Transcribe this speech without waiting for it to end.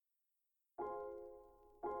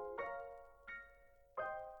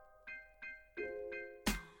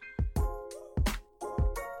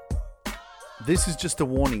This is just a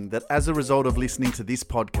warning that as a result of listening to this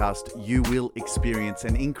podcast, you will experience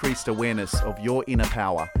an increased awareness of your inner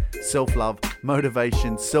power, self-love,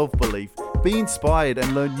 motivation, self-belief. Be inspired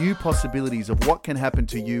and learn new possibilities of what can happen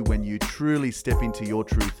to you when you truly step into your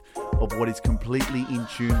truth of what is completely in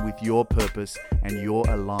tune with your purpose and your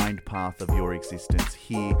aligned path of your existence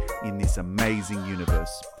here in this amazing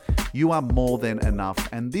universe. You are more than enough,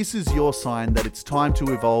 and this is your sign that it's time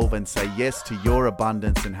to evolve and say yes to your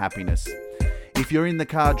abundance and happiness. If you're in the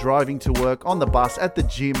car driving to work, on the bus, at the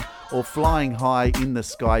gym, or flying high in the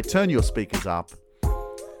sky, turn your speakers up.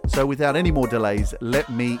 So without any more delays, let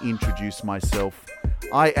me introduce myself.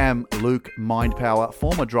 I am Luke Mindpower,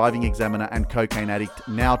 former driving examiner and cocaine addict,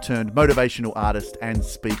 now turned motivational artist and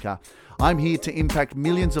speaker. I'm here to impact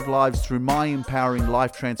millions of lives through my empowering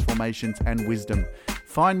life transformations and wisdom.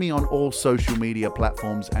 Find me on all social media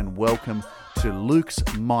platforms and welcome to Luke's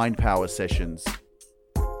Mindpower Sessions.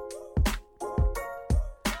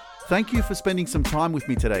 Thank you for spending some time with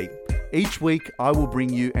me today. Each week, I will bring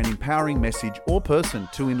you an empowering message or person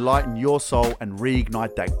to enlighten your soul and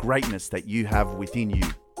reignite that greatness that you have within you.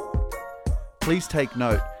 Please take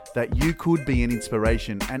note that you could be an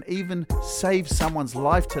inspiration and even save someone's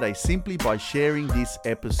life today simply by sharing this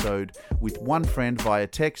episode with one friend via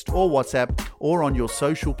text or WhatsApp or on your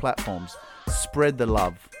social platforms. Spread the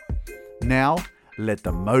love. Now, let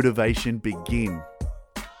the motivation begin.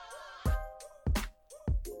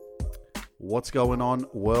 What's going on,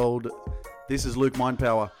 world? This is Luke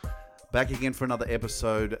Mindpower, back again for another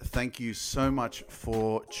episode. Thank you so much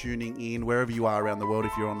for tuning in wherever you are around the world.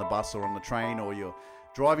 If you're on the bus or on the train or you're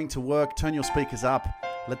driving to work, turn your speakers up.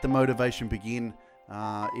 Let the motivation begin.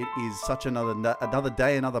 It is such another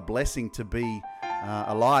day, another blessing to be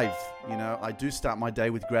alive. You know, I do start my day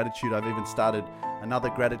with gratitude. I've even started another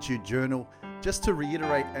gratitude journal just to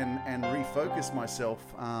reiterate and refocus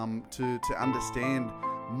myself to understand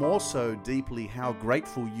more so deeply how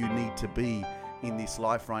grateful you need to be in this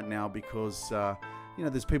life right now, because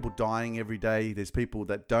there's people dying every day. There's people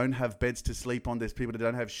that don't have beds to sleep on. There's people that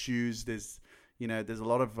don't have shoes. There's a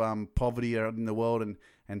lot of poverty out in the world,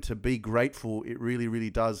 and to be grateful, it really,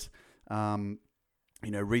 really does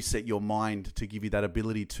reset your mind to give you that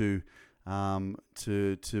ability to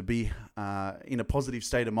be in a positive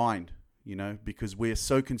state of mind. Because we're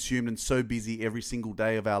so consumed and so busy every single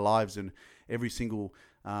day of our lives, and every single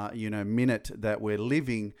minute that we're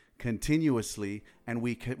living continuously, and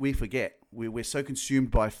we forget. We're so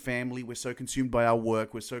consumed by family, we're so consumed by our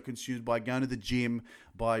work, we're so consumed by going to the gym,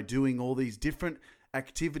 by doing all these different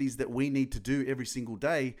activities that we need to do every single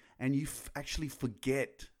day, and you actually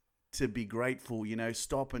forget to be grateful.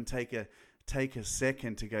 Stop and take a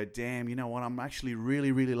second to go, damn, you know what, I'm actually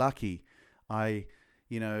really, really lucky. I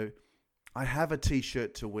have a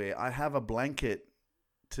t-shirt to wear, I have a blanket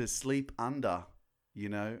to sleep under.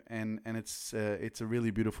 And it's a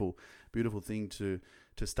really beautiful thing to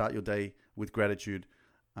start your day with gratitude,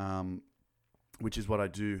 which is what I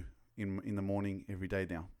do in the morning every day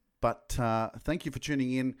now. But thank you for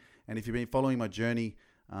tuning in, and if you've been following my journey,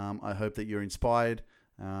 I hope that you're inspired,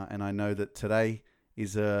 and I know that today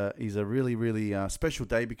is a really, really special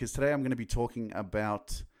day, because today I'm going to be talking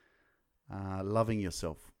about loving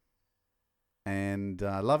yourself. And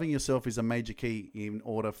loving yourself is a major key in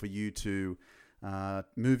order for you to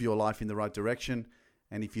move your life in the right direction.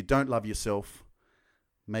 And if you don't love yourself,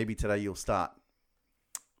 maybe today you'll start.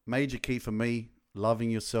 Major key for me, loving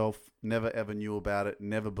yourself. Never ever knew about it.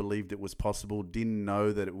 Never believed it was possible. Didn't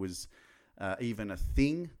know that it was even a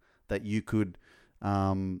thing that you could,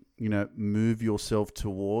 move yourself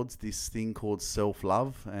towards this thing called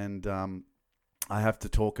self-love. And I have to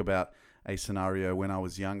talk about a scenario when I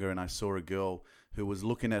was younger, and I saw a girl who was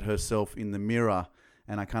looking at herself in the mirror,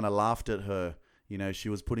 and I kind of laughed at her. She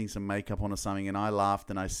was putting some makeup on or something, and I laughed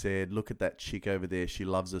and I said, look at that chick over there. She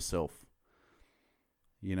loves herself.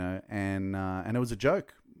 And it was a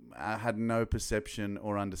joke. I had no perception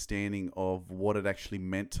or understanding of what it actually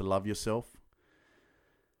meant to love yourself.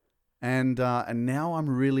 And now I'm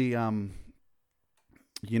really,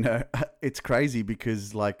 it's crazy,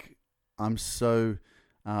 because I'm so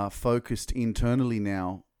focused internally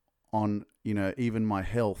now on, even my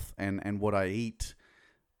health and what I eat,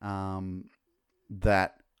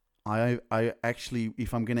 that I actually,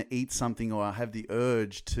 if I'm going to eat something, or I have the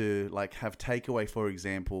urge to have takeaway, for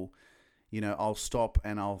example, I'll stop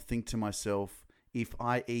and I'll think to myself, if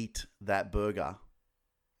I eat that burger,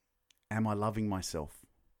 am I loving myself?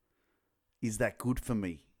 Is that good for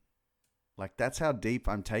me? That's how deep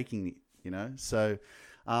I'm taking it, So,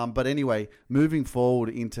 but anyway, moving forward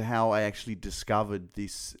into how I actually discovered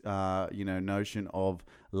this, notion of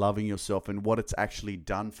loving yourself and what it's actually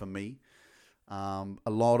done for me. A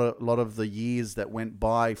lot of the years that went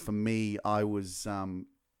by for me, I was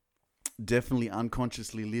definitely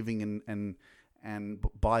unconsciously living, and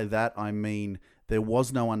by that I mean there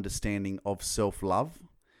was no understanding of self-love.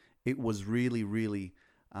 It was really, really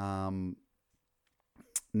not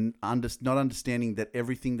understanding that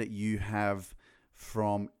everything that you have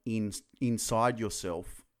from inside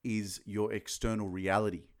yourself is your external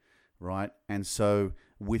reality, right? And so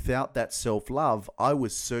without that self-love, I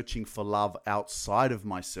was searching for love outside of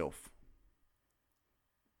myself,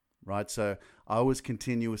 right? So I was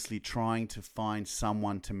continuously trying to find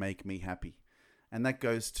someone to make me happy. And that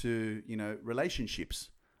goes to, relationships.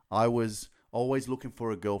 I was always looking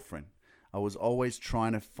for a girlfriend. I was always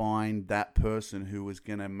trying to find that person who was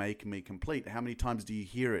going to make me complete. How many times do you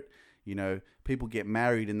hear it? People get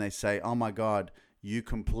married and they say, "Oh my God, you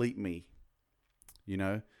complete me."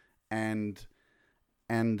 And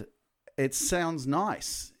it sounds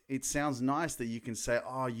nice. It sounds nice that you can say,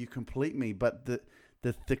 "Oh, you complete me." But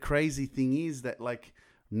the crazy thing is that, like,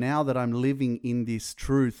 now that I'm living in this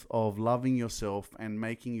truth of loving yourself and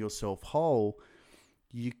making yourself whole,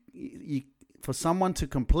 you for someone to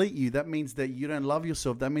complete you, that means that you don't love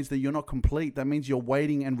yourself. That means that you're not complete. That means you're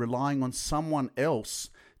waiting and relying on someone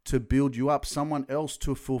else to build you up, someone else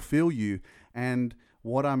to fulfill you. And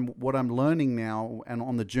what I'm learning now, and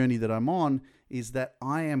on the journey that I'm on, is that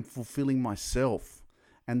I am fulfilling myself.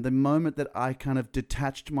 And the moment that I kind of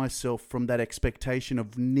detached myself from that expectation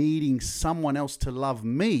of needing someone else to love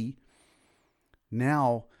me,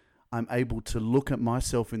 now I'm able to look at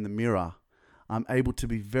myself in the mirror. I'm able to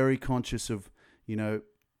be very conscious of,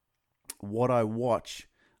 what I watch.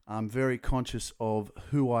 I'm very conscious of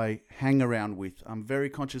who I hang around with. I'm very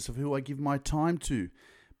conscious of who I give my time to,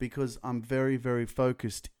 because I'm very, very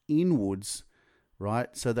focused inwards, right?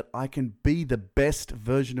 So that I can be the best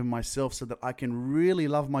version of myself, so that I can really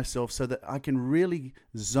love myself, so that I can really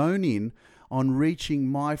zone in on reaching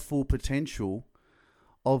my full potential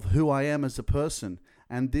of who I am as a person.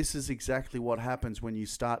 And this is exactly what happens when you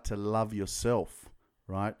start to love yourself,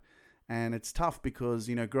 right? And it's tough because,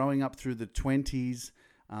 growing up through the 20s,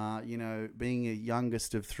 being a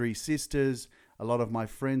youngest of three sisters, a lot of my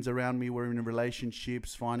friends around me were in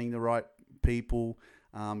relationships, finding the right people,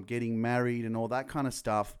 getting married and all that kind of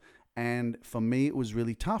stuff. And for me, it was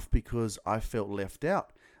really tough because I felt left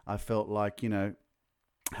out. I felt like,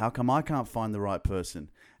 how come I can't find the right person?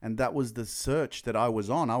 And that was the search that I was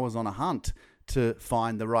on. I was on a hunt to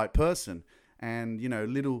find the right person. And,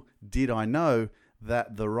 little did I know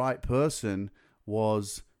that the right person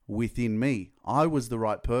was within me. I was the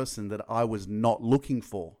right person that I was not looking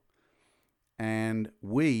for. And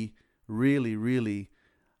we really, really,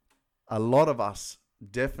 a lot of us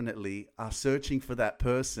definitely are searching for that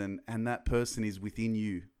person, and that person is within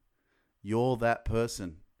you. You're that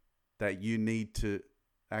person that you need to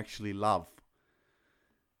actually love.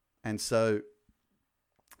 And so,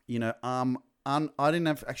 I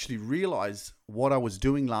didn't actually realize what I was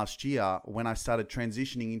doing last year when I started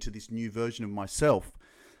transitioning into this new version of myself.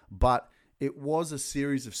 But it was a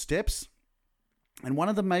series of steps. And one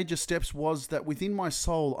of the major steps was that within my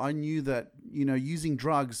soul, I knew that, using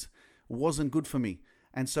drugs wasn't good for me.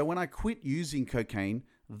 And so when I quit using cocaine,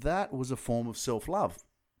 that was a form of self-love,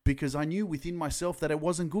 because I knew within myself that it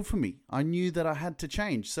wasn't good for me. I knew that I had to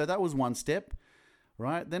change. So that was one step,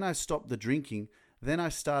 right? Then I stopped the drinking. Then I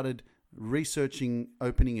started researching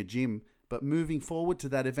opening a gym. But moving forward to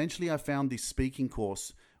that, eventually I found this speaking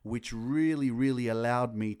course, which really, really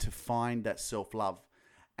allowed me to find that self-love.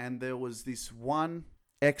 And there was this one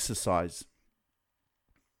exercise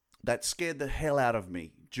that scared the hell out of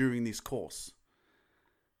me during this course,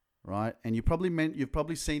 right? And you've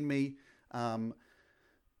probably seen me,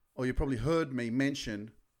 or you probably heard me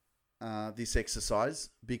mention this exercise,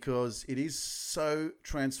 because it is so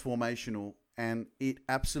transformational, and it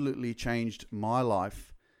absolutely changed my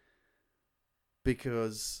life,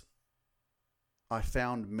 because I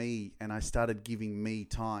found me and I started giving me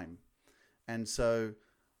time. And so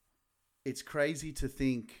it's crazy to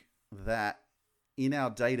think that in our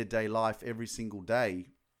day-to-day life, every single day,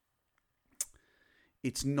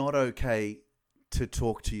 it's not okay to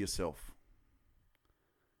talk to yourself.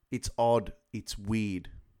 It's odd. It's weird.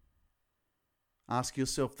 Ask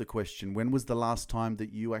yourself the question, when was the last time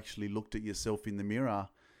that you actually looked at yourself in the mirror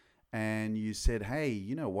and you said, "Hey,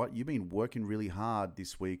 you know what? You've been working really hard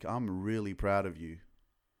this week. I'm really proud of you."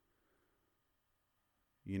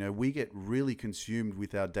 We get really consumed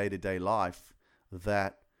with our day-to-day life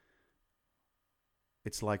that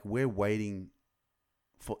it's like we're waiting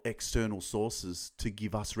for external sources to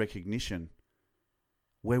give us recognition.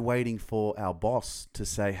 We're waiting for our boss to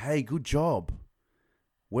say, "Hey, good job."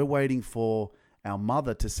 We're waiting for our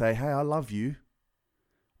mother to say, hey, I love you.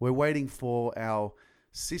 We're waiting for our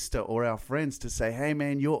sister or our friends to say, hey,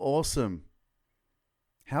 man, you're awesome.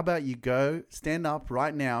 How about you go, stand up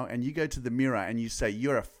right now, and you go to the mirror and you say,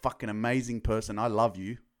 you're a fucking amazing person. I love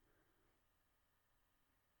you.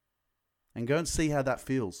 And go and see how that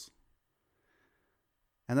feels.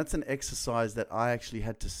 And that's an exercise that I actually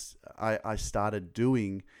I started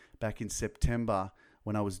doing back in September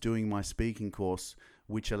when I was doing my speaking course,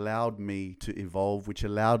 which allowed me to evolve, which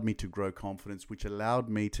allowed me to grow confidence, which allowed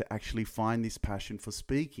me to actually find this passion for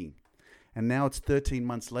speaking. And now it's 13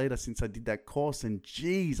 months later since I did that course, and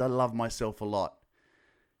geez, I love myself a lot.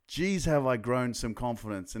 Geez, have I grown some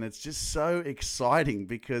confidence. And it's just so exciting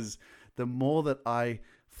because the more that I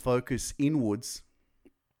focus inwards,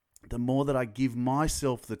 the more that I give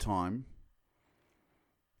myself the time,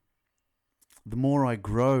 the more I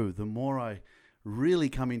grow, the more I really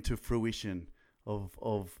come into fruition of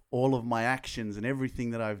all of my actions and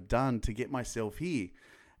everything that I've done to get myself here.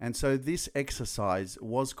 And so this exercise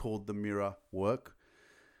was called the mirror work.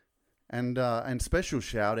 And special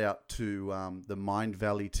shout out to the Mind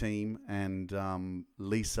Valley team and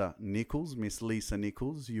Lisa Nichols. Miss Lisa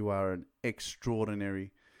Nichols, you are an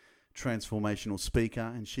extraordinary transformational speaker,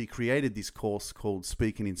 and she created this course called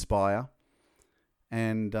Speak and Inspire.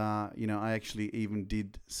 And I actually even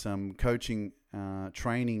did some coaching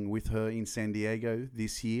training with her in San Diego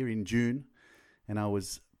this year in June, and I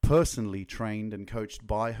was personally trained and coached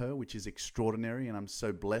by her, which is extraordinary, and I'm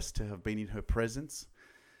so blessed to have been in her presence.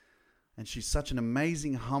 And she's such an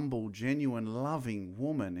amazing, humble, genuine, loving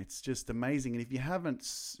woman. It's just amazing. And if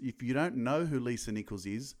you don't know who Lisa Nichols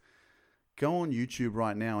is, go on YouTube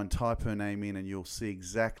right now and type her name in and you'll see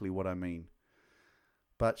exactly what I mean.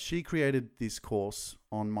 But she created this course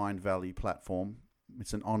on Mind Valley platform.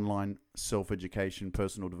 It's an online self-education,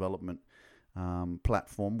 personal development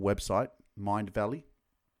platform, website, Mind Valley.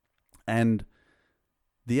 And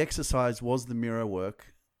the exercise was the mirror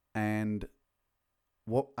work. And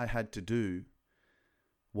what I had to do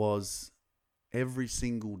was every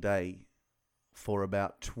single day for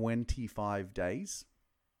about 25 days,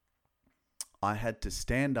 I had to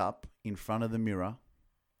stand up in front of the mirror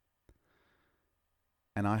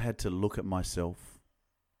and I had to look at myself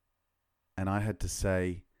and I had to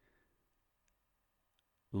say,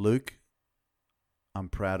 Luke, I'm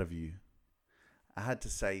proud of you. I had to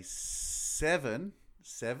say 7,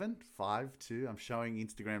 5, 2. I'm showing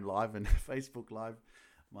Instagram Live and Facebook Live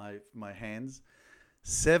my hands.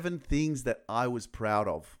 7 things that I was proud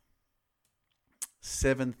of.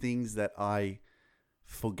 7 things that I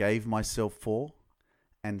forgave myself for,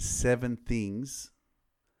 and 7 things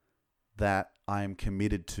that I am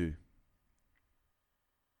committed to.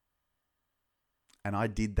 And I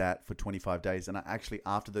did that for 25 days. And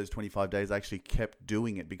after those 25 days, I actually kept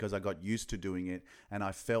doing it because I got used to doing it. And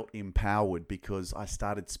I felt empowered because I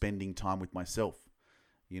started spending time with myself.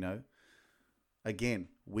 Again,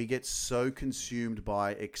 we get so consumed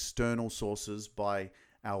by external sources, by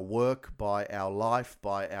our work, by our life,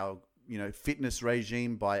 by our fitness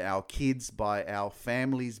regime, by our kids, by our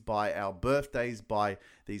families, by our birthdays, by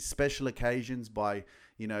these special occasions, by,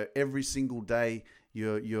 every single day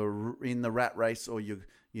you're in the rat race, or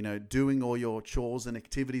you're doing all your chores and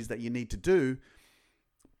activities that you need to do,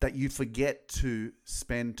 that you forget to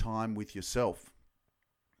spend time with yourself.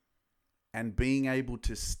 And being able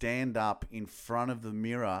to stand up in front of the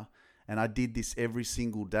mirror, and I did this every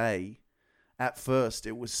single day. At first,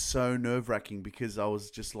 it was so nerve-wracking because I was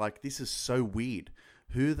just like, this is so weird.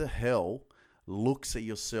 Who the hell looks at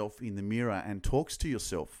yourself in the mirror and talks to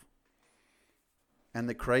yourself? And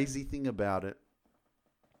the crazy thing about it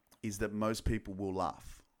is that most people will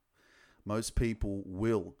laugh. Most people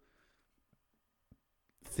will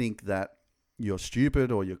think that you're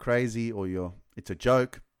stupid or you're crazy or it's a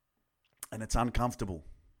joke, and it's uncomfortable.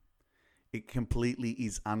 It completely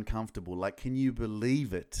is uncomfortable. Like, can you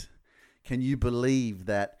believe it? Can you believe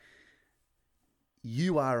that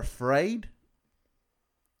you are afraid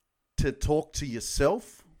to talk to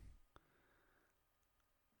yourself?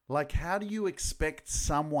 Like, how do you expect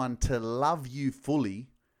someone to love you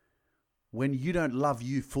fully when you don't love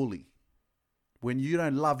you fully? When you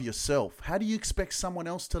don't love yourself? How do you expect someone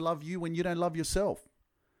else to love you when you don't love yourself?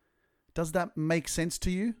 Does that make sense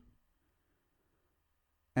to you?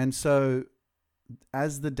 And so,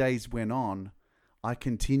 as the days went on, I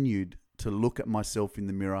continued to look at myself in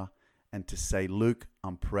the mirror and to say, Luke,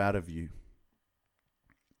 I'm proud of you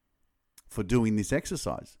for doing this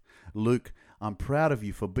exercise. Luke, I'm proud of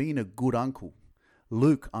you for being a good uncle.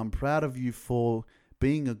 Luke, I'm proud of you for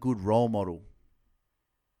being a good role model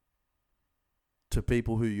to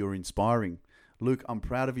people who you're inspiring. Luke, I'm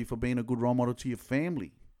proud of you for being a good role model to your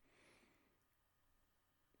family.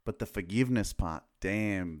 But the forgiveness part,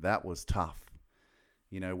 damn, that was tough.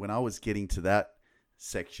 When I was getting to that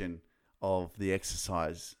section of the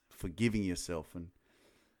exercise, forgiving yourself, and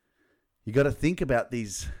you got to think about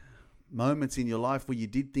these moments in your life where you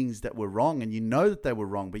did things that were wrong and you know that they were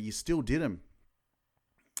wrong, but you still did them.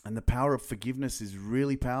 And the power of forgiveness is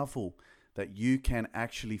really powerful, that you can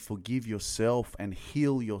actually forgive yourself and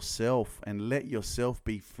heal yourself and let yourself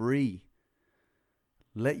be free.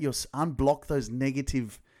 Unblock those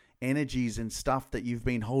negative energies and stuff that you've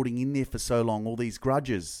been holding in there for so long, all these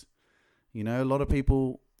grudges. A lot of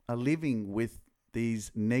people are living with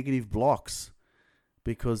these negative blocks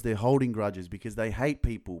because they're holding grudges, because they hate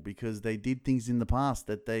people, because they did things in the past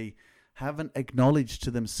that they haven't acknowledged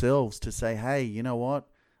to themselves to say, hey, you know what?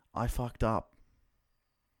 I fucked up.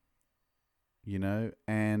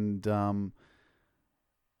 And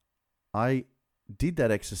I did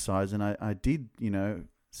that exercise, and I did,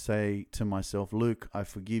 say to myself, Luke, I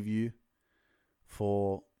forgive you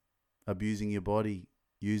for abusing your body,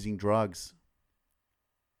 using drugs.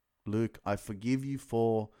 Luke, I forgive you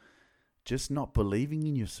for just not believing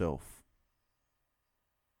in yourself.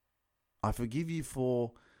 I forgive you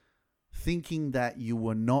for thinking that you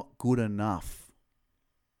were not good enough.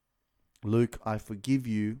 Luke, I forgive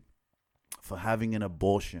you for having an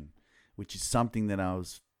abortion, which is something that I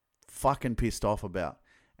was fucking pissed off about.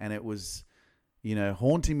 And it was,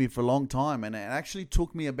 haunting me for a long time. And it actually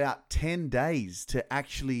took me about 10 days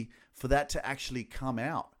for that to actually come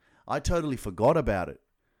out. I totally forgot about it,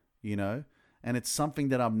 and it's something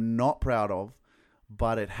that I'm not proud of,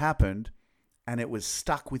 but it happened and it was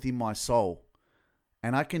stuck within my soul.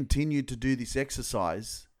 And I continued to do this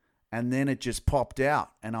exercise, and then it just popped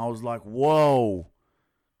out. And I was like, whoa,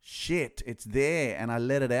 shit, it's there. And I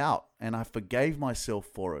let it out and I forgave myself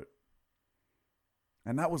for it.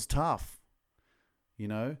 And that was tough,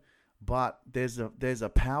 but there's a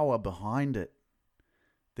power behind it.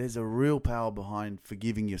 There's a real power behind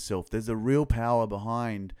forgiving yourself. There's a real power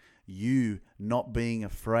behind you not being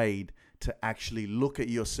afraid to actually look at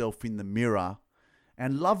yourself in the mirror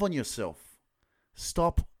and love on yourself.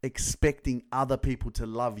 Stop expecting other people to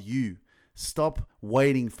love you. Stop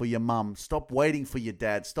waiting for your mum. Stop waiting for your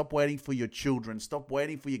dad. Stop waiting for your children. Stop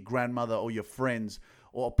waiting for your grandmother or your friends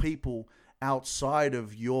or people outside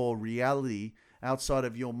of your reality, outside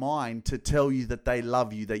of your mind, to tell you that they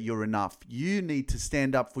love you, that you're enough. You need to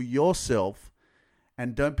stand up for yourself,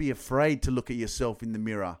 and don't be afraid to look at yourself in the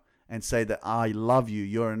mirror and say that I love you,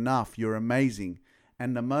 you're enough, you're amazing.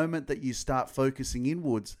 And the moment that you start focusing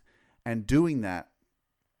inwards and doing that,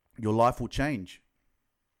 your life will change.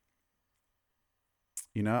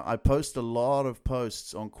 I post a lot of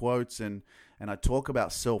posts on quotes and I talk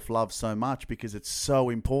about self-love so much because it's so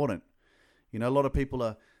important. A lot of people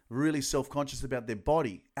are really self-conscious about their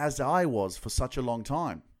body, as I was for such a long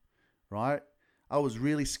time, right? I was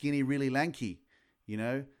really skinny, really lanky,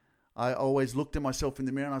 I always looked at myself in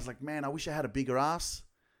the mirror and I was like, man, I wish I had a bigger ass,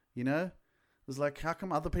 It was like, how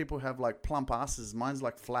come other people have like plump asses? Mine's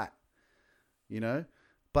like flat,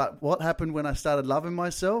 But what happened when I started loving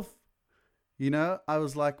myself? I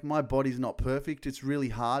was like, my body's not perfect. It's really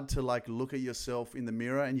hard to like look at yourself in the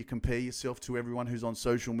mirror and you compare yourself to everyone who's on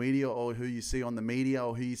social media or who you see on the media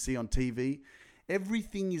or who you see on TV.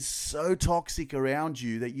 Everything is so toxic around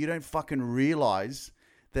you that you don't fucking realize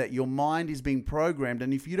that your mind is being programmed.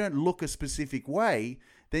 And if you don't look a specific way,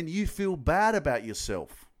 then you feel bad about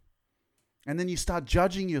yourself. And then you start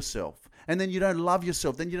judging yourself. And then you don't love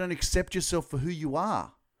yourself. Then you don't accept yourself for who you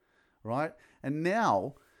are, right? And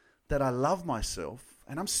now that I love myself,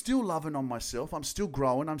 and I'm still loving on myself, I'm still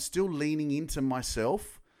growing, I'm still leaning into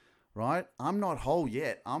myself, right? I'm not whole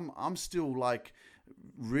yet. I'm still like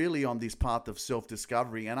really on this path of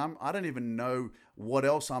self-discovery, and I don't even know what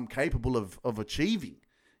else I'm capable of achieving.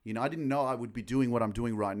 I didn't know I would be doing what I'm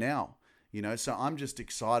doing right now. So I'm just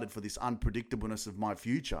excited for this unpredictableness of my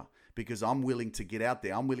future because I'm willing to get out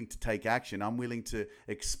there. I'm willing to take action. I'm willing to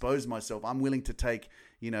expose myself. I'm willing to take,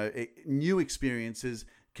 new experiences,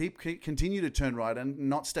 continue to turn right and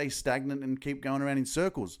not stay stagnant and keep going around in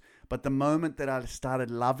circles. But the moment that I started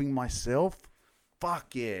loving myself,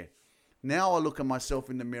 fuck yeah. Now I look at myself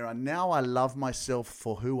in the mirror. Now I love myself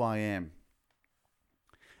for who I am.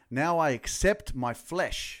 Now I accept my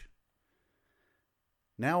flesh.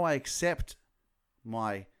 Now I accept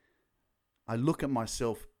I look at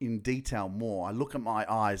myself in detail more. I look at my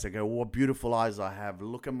eyes. I go, what beautiful eyes I have.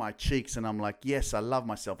 Look at my cheeks and I'm like, yes, I love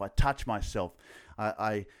myself. I touch myself.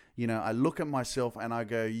 I look at myself and I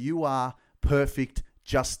go, you are perfect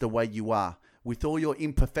just the way you are. With all your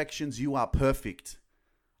imperfections, you are perfect.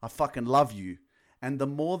 I fucking love you. And the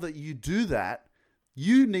more that you do that,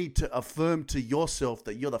 you need to affirm to yourself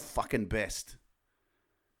that you're the fucking best.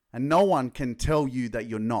 And no one can tell you that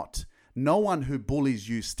you're not. No one who bullies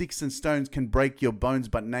you, sticks and stones can break your bones,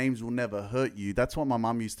 but names will never hurt you. That's what my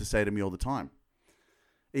mum used to say to me all the time.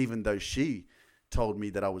 Even though she told me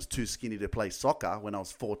that I was too skinny to play soccer when I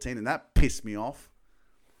was 14, and that pissed me off.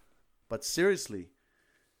 But seriously,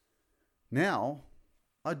 now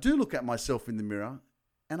I do look at myself in the mirror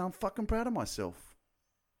and I'm fucking proud of myself.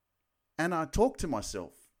 And I talk to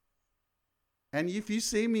myself. And if you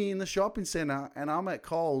see me in the shopping center and I'm at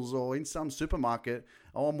Coles or in some supermarket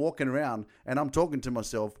or I'm walking around and I'm talking to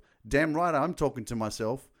myself, damn right I'm talking to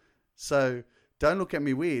myself. So don't look at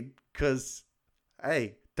me weird, because,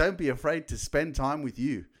 hey, don't be afraid to spend time with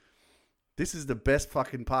you. This is the best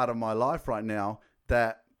fucking part of my life right now,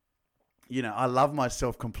 that, you know, I love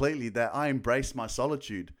myself completely, that I embrace my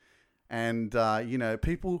solitude. And, you know,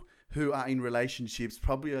 people who are in relationships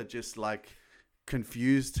probably are just like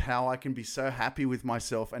confused how I can be so happy with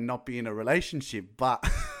myself and not be in a relationship. But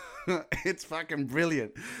it's fucking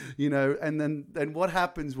brilliant, you know. And then what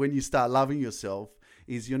happens when you start loving yourself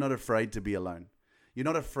is you're not afraid to be alone. You're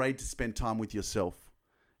not afraid to spend time with yourself.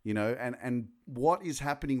 You know, and what is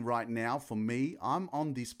happening right now for me, I'm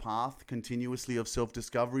on this path continuously of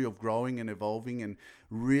self-discovery, of growing and evolving and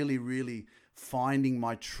really, really finding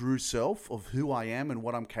my true self of who I am and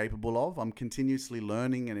what I'm capable of. I'm continuously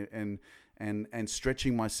learning and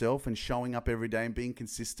stretching myself and showing up every day and being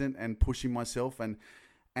consistent and pushing myself.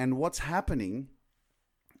 And what's happening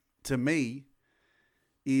to me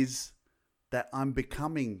is that I'm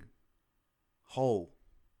becoming whole.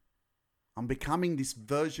 I'm becoming this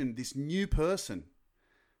version, this new person,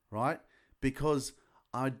 right? Because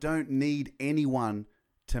I don't need anyone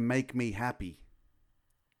to make me happy.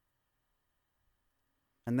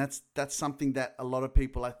 And that's something that a lot of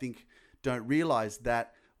people, I think, don't realize,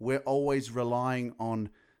 that we're always relying on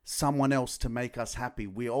someone else to make us happy.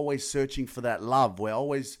 We're always searching for that love. We're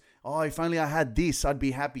always, oh, if only I had this, I'd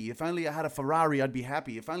be happy. If only I had a Ferrari, I'd be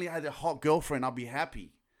happy. If only I had a hot girlfriend, I'd be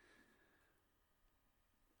happy.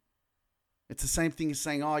 It's the same thing as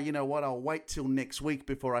saying, oh, you know what, I'll wait till next week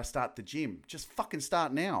before I start the gym. Just fucking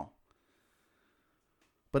start now.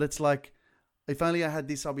 But it's like, if only I had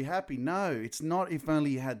this, I'll be happy. No, it's not if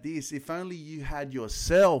only you had this. If only you had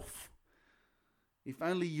yourself. If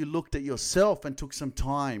only you looked at yourself and took some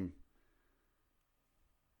time.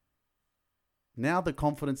 Now the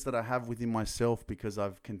confidence that I have within myself, because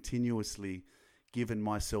I've continuously given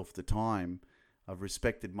myself the time, I've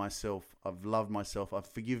respected myself, I've loved myself, I've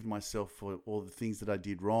forgiven myself for all the things that I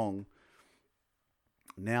did wrong.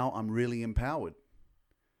 Now I'm really empowered.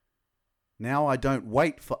 Now I don't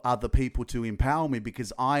wait for other people to empower me,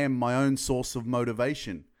 because I am my own source of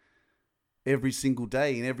motivation. Every single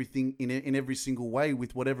day, in everything, in every single way,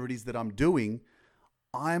 with whatever it is that I'm doing,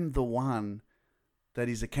 I'm the one that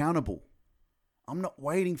is accountable. I'm not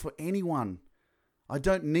waiting for anyone. I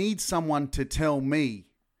don't need someone to tell me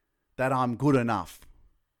that I'm good enough.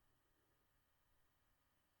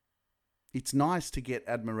 It's nice to get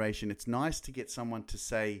admiration. It's nice to get someone to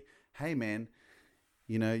say, hey man,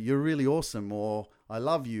 you know, you're really awesome, or I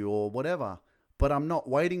love you, or whatever. But I'm not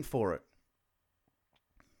waiting for it.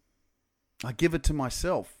 I give it to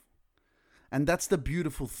myself. And that's the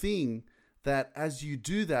beautiful thing, that as you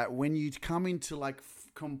do that, when you come into like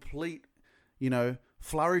complete, you know,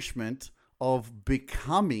 flourishment of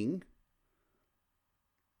becoming,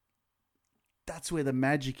 that's where the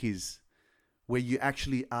magic is, where you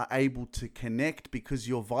actually are able to connect, because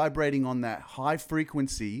you're vibrating on that high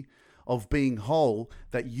frequency of being whole,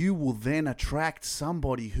 that you will then attract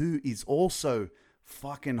somebody who is also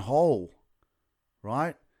fucking whole,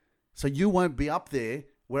 right? So you won't be up there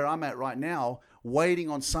where I'm at right now, waiting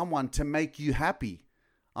on someone to make you happy.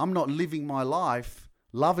 I'm not living my life,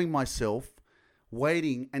 loving myself,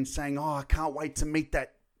 waiting and saying, oh, I can't wait to meet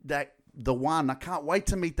the one. I can't wait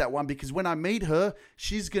to meet that one, because when I meet her,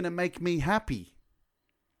 she's going to make me happy.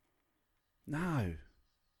 No.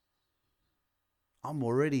 I'm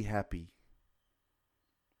already happy.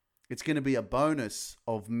 It's going to be a bonus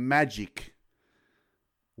of magic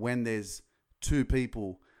when there's two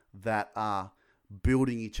people that are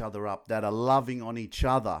building each other up, that are loving on each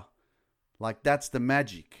other. Like, that's the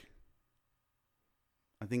magic.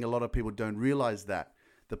 I think a lot of people don't realize that.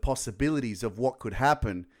 The possibilities of what could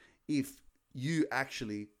happen if you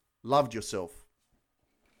actually loved yourself.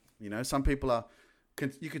 You know, some people are,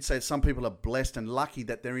 you could say some people are blessed and lucky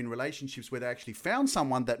that they're in relationships where they actually found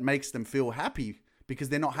someone that makes them feel happy, because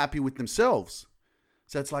they're not happy with themselves.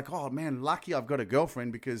 So it's like, oh man, lucky I've got a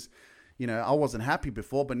girlfriend, because, you know, I wasn't happy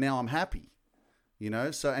before, but now I'm happy. You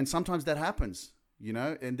know, so, and sometimes that happens. you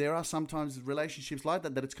know, and there are sometimes relationships like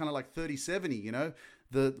that it's kind of like 30-70, you know,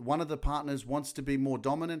 the one of the partners wants to be more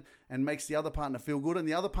dominant and makes the other partner feel good, and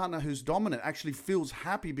the other partner who's dominant actually feels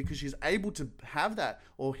happy because she's able to have that,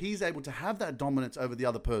 or he's able to have that dominance over the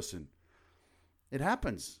other person. It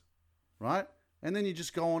happens, right? And then you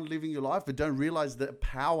just go on living your life but don't realize the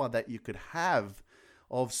power that you could have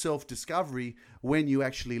of self-discovery when you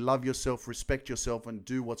actually love yourself, respect yourself, and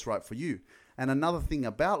do what's right for you. And another thing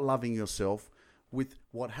about loving yourself, with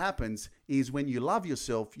what happens is when you love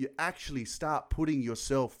yourself, you actually start putting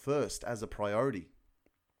yourself first as a priority.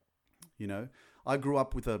 You know, I grew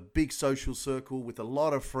up with a big social circle with a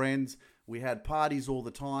lot of friends. We had parties all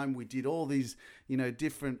the time. We did all these, you know,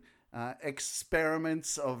 different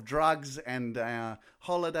experiments of drugs and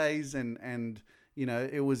holidays, and you know,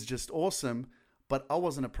 it was just awesome. But I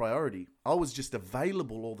wasn't a priority. I was just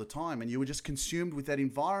available all the time, and you were just consumed with that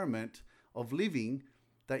environment of living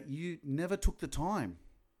that you never took the time.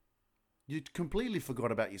 You completely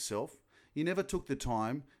forgot about yourself. You never took the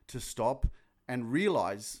time to stop and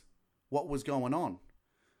realize what was going on,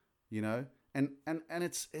 you know? And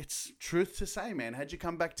it's truth to say, man, had you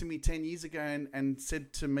come back to me 10 years ago and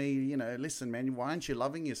said to me, you know, listen, man, why aren't you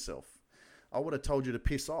loving yourself? I would have told you to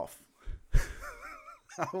piss off.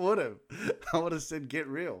 I would have said, get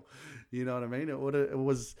real. You know what I mean?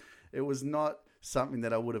 It was not something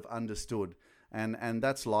that I would have understood. And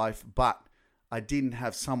that's life. But I didn't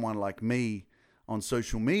have someone like me on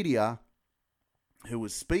social media who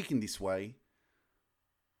was speaking this way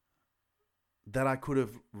that I could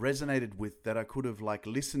have resonated with, that I could have like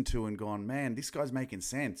listened to and gone, man, this guy's making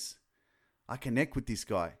sense. I connect with this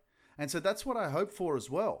guy. And so that's what I hope for as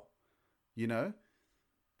well. You know,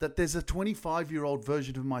 that there's a 25-year-old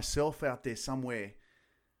version of myself out there somewhere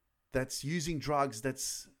that's using drugs,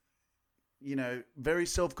 that's, you know, very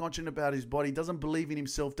self-conscious about his body, doesn't believe in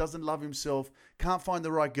himself, doesn't love himself, can't find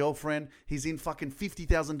the right girlfriend. He's in fucking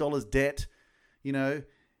 $50,000 debt. You know,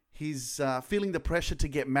 he's feeling the pressure to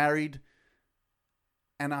get married.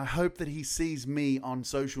 And I hope that he sees me on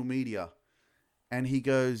social media and he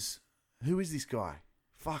goes, who is this guy?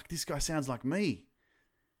 Fuck, this guy sounds like me.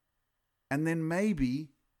 And then maybe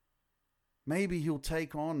he'll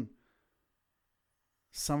take on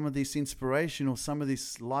some of this inspiration or some of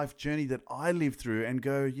this life journey that I lived through and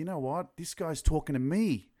go, you know what? This guy's talking to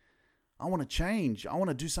me. I want to change. I want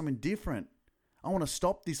to do something different. I want to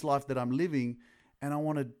stop this life that I'm living, and I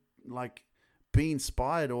want to like be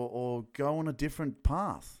inspired or go on a different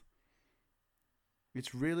path.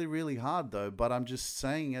 It's really, really hard though, but I'm just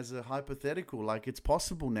saying as a hypothetical, like it's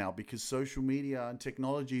possible now because social media and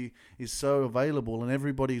technology is so available and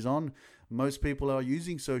everybody's on. Most people are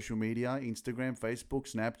using social media, Instagram, Facebook,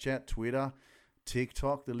 Snapchat, Twitter,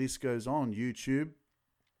 TikTok, the list goes on, YouTube.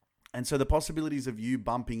 And so the possibilities of you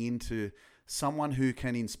bumping into someone who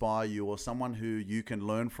can inspire you or someone who you can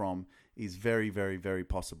learn from is very, very, very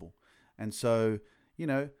possible. And so, you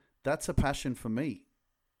know, that's a passion for me,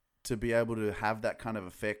 to be able to have that kind of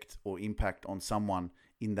effect or impact on someone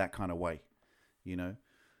in that kind of way, you know.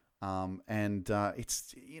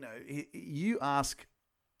 It's, you know, you ask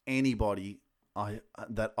anybody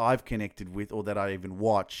that I've connected with or that I even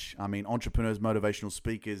watch, I mean, entrepreneurs, motivational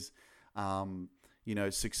speakers, you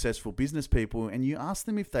know, successful business people, and you ask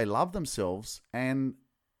them if they love themselves, and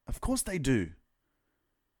of course they do.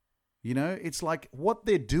 You know, it's like what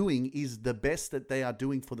they're doing is the best that they are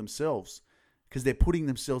doing for themselves because they're putting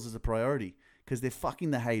themselves as a priority, because they're fucking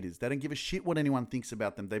the haters. They don't give a shit what anyone thinks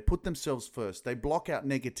about them. They put themselves first. They block out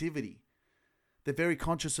negativity. They're very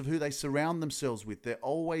conscious of who they surround themselves with. They're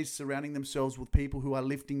always surrounding themselves with people who are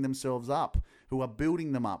lifting themselves up, who are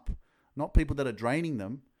building them up, not people that are draining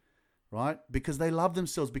them, right? Because they love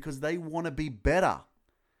themselves, because they want to be better.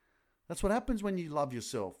 That's what happens when you love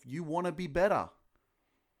yourself. You want to be better.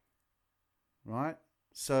 Right?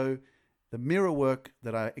 So the mirror work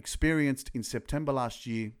that I experienced in September last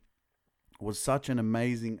year was such an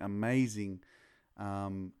amazing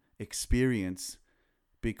experience,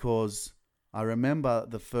 because I remember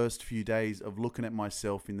the first few days of looking at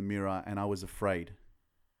myself in the mirror and I was afraid.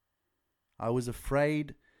 I was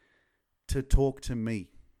afraid to talk to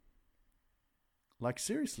me. Like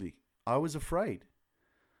seriously, I was afraid.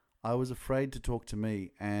 I was afraid to talk to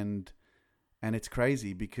me, and it's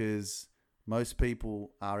crazy because most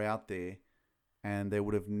people are out there and they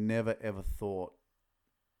would have never, ever thought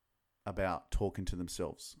about talking to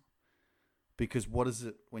themselves. Because what is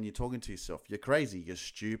it when you're talking to yourself? You're crazy. You're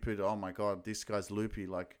stupid. Oh my God, this guy's loopy.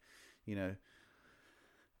 Like, you know.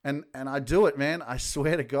 And I do it, man. I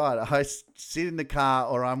swear to God. I sit in the car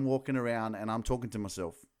or I'm walking around and I'm talking to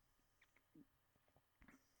myself.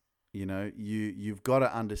 you've got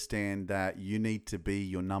to understand that you need to be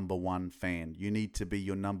your number one fan. You need to be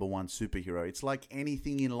your number one superhero. It's like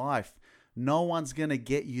anything in life. No one's going to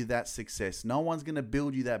get you that success. No one's going to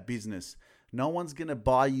build you that business. No one's going to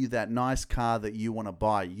buy you that nice car that you want to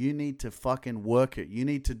buy. You need to fucking work it. You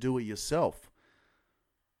need to do it yourself.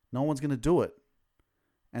 No one's going to do it.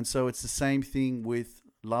 And so it's the same thing with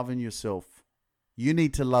loving yourself. You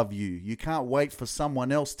need to love you. You can't wait for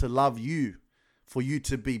someone else to love you for you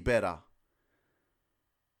to be better.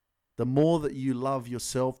 The more that you love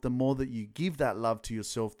yourself, the more that you give that love to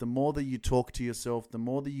yourself, the more that you talk to yourself, the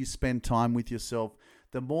more that you spend time with yourself,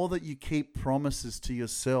 the more that you keep promises to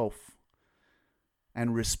yourself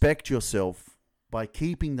and respect yourself by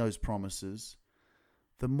keeping those promises,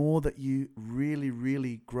 the more that you really,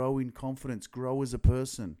 really grow in confidence, grow as a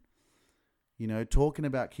person. Talking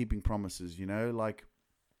about keeping promises, like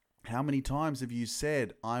how many times have you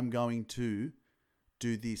said, I'm going to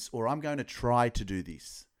do this, or I'm going to try to do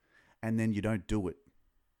this, and then you don't do it?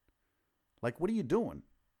 Like, what are you doing?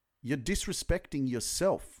 You're disrespecting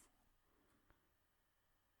yourself.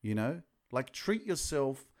 Like, treat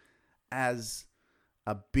yourself as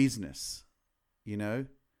a business.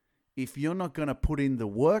 If you're not going to put in the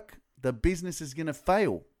work, the business is going to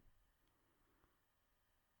fail.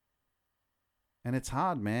 And it's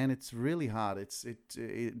hard, man. It's really hard.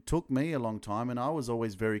 It took me a long time, and I was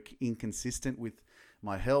always very inconsistent with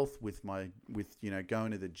my health, with going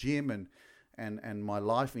to the gym and my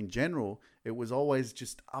life in general. It was always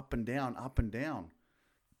just up and down, up and down.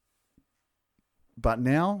 But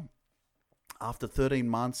now, after 13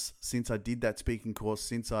 months since I did that speaking course,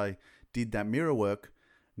 since I did that mirror work,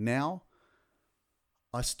 now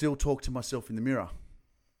I still talk to myself in the mirror.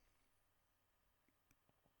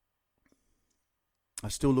 I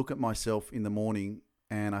still look at myself in the morning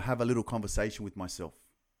and I have a little conversation with myself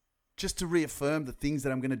just to reaffirm the things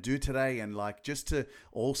that I'm going to do today, and like just to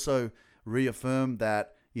also reaffirm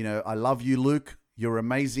that, I love you, Luke. You're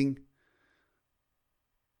amazing.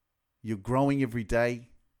 You're growing every day.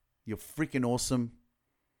 You're freaking awesome.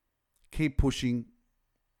 Keep pushing.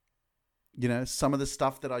 Some of the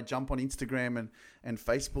stuff that I jump on Instagram and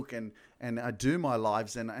Facebook and I do my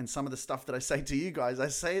lives and some of the stuff that I say to you guys, I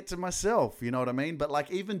say it to myself, you know what I mean? But like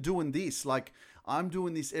even doing this, like I'm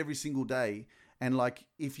doing this every single day. And like,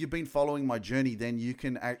 if you've been following my journey, then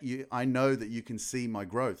I know that you can see my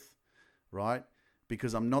growth, right?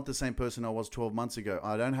 Because I'm not the same person I was 12 months ago.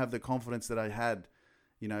 I don't have the confidence that I had.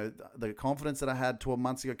 The confidence that I had 12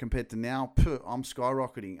 months ago compared to now, I'm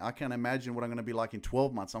skyrocketing. I can't imagine what I'm going to be like in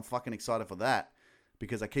 12 months. I'm fucking excited for that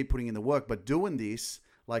because I keep putting in the work. But doing this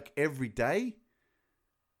like every day,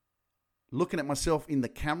 looking at myself in the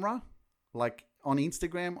camera, like on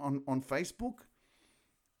Instagram, on Facebook,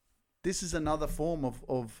 this is another form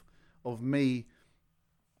of me,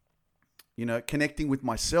 connecting with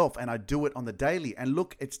myself, and I do it on the daily. And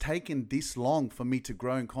look, it's taken this long for me to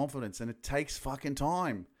grow in confidence, and it takes fucking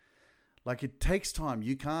time. Like, it takes time.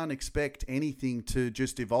 You can't expect anything to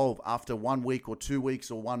just evolve after 1 week or 2 weeks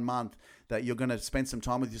or 1 month, that you're going to spend some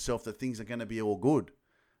time with yourself, that things are going to be all good.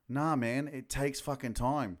 Nah, man, it takes fucking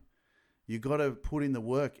time. You got to put in the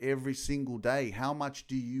work every single day. How much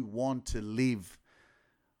do you want to live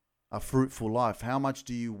a fruitful life? How much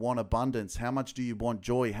do you want abundance? How much do you want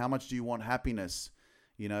joy? How much do you want happiness?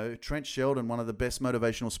 Trent Shelton, one of the best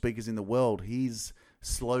motivational speakers in the world, his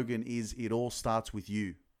slogan is, it all starts with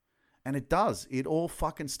you. And it does. It all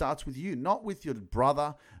fucking starts with you. Not with your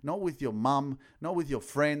brother, not with your mum, not with your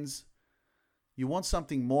friends. You want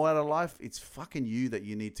something more out of life? It's fucking you that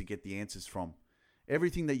you need to get the answers from.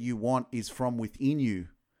 Everything that you want is from within you.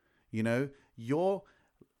 Your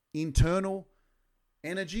internal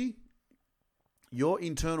energy, your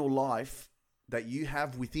internal life that you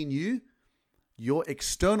have within you, your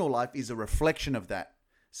external life is a reflection of that.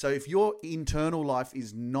 So if your internal life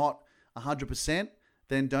is not 100%,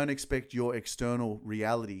 then don't expect your external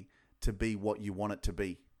reality to be what you want it to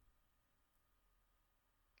be.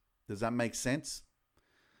 Does that make sense?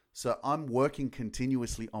 So I'm working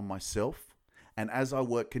continuously on myself. And as I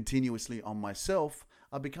work continuously on myself,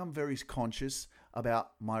 I become very conscious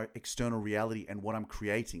about my external reality and what I'm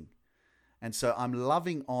creating. And so I'm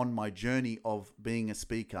loving on my journey of being a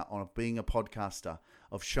speaker, of being a podcaster,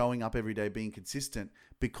 of showing up every day, being consistent,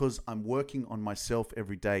 because I'm working on myself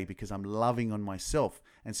every day, because I'm loving on myself.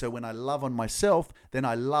 And so when I love on myself, then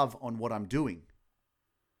I love on what I'm doing.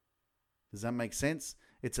 Does that make sense?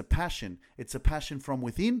 It's a passion. It's a passion from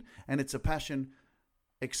within, and it's a passion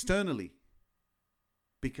externally,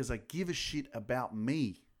 because I give a shit about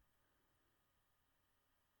me.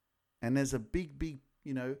 And there's a big,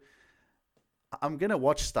 I'm going to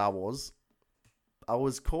watch Star Wars. I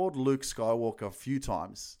was called Luke Skywalker a few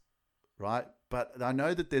times, right? But I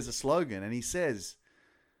know that there's a slogan, and he says,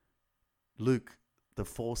 Luke, the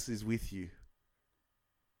Force is with you.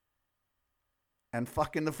 And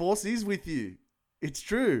fucking the Force is with you. It's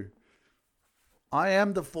true. I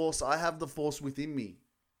am the Force. I have the Force within me.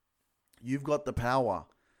 You've got the power.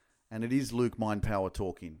 And it is Luke Mind Power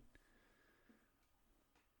talking.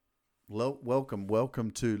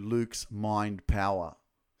 Welcome to Luke's Mind Power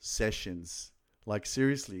sessions. Like,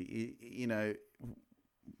 seriously, you know,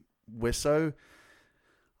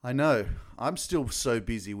 I know I'm still so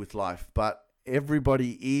busy with life, but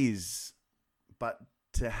everybody is. But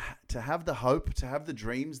to have the hope, to have the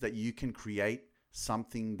dreams that you can create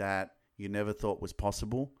something that you never thought was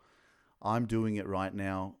possible, I'm doing it right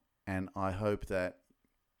now. And I hope that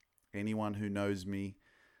anyone who knows me,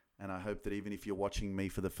 and I hope that even if you're watching me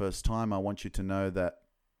for the first time, I want you to know that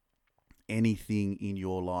anything in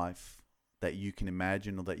your life that you can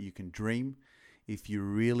imagine or that you can dream, if you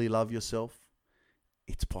really love yourself,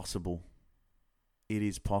 it's possible. It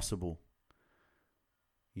is possible.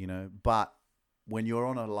 You know, but when you're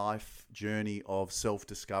on a life journey of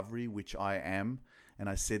self-discovery, which I am, and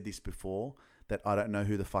I said this before, that I don't know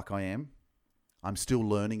who the fuck I am. I'm still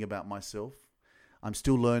learning about myself. I'm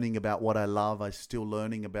still learning about what I love. I'm still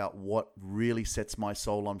learning about what really sets my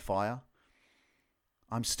soul on fire.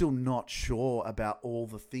 I'm still not sure about all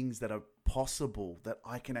the things that are possible that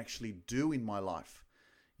I can actually do in my life.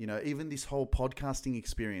 You know, even this whole podcasting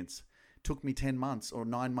experience took me 10 months or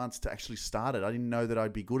 9 months to actually start it. I didn't know that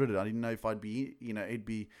I'd be good at it. I didn't know if I'd be, you know, it'd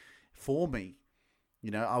be for me.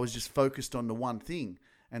 You know, I was just focused on the one thing.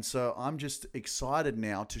 And so I'm just excited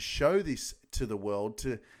now to show this to the world,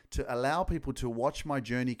 to allow people to watch my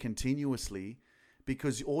journey continuously,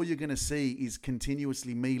 because all you're going to see is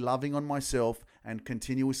continuously me loving on myself and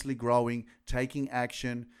continuously growing, taking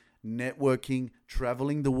action, networking,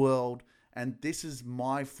 traveling the world. And this is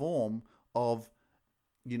my form of,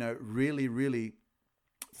 you know, really, really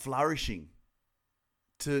flourishing,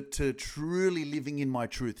 to truly living in my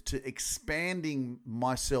truth, to expanding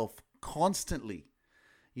myself constantly.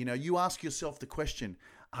 You know, you ask yourself the question,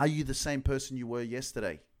 are you the same person you were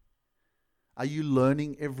yesterday? Are you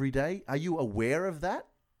learning every day? Are you aware of that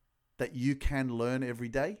you can learn every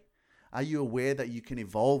day? Are you aware that you can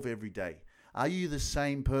evolve every day? Are you the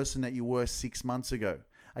same person that you were 6 months ago?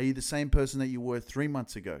 Are you the same person that you were 3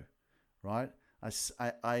 months ago? Right?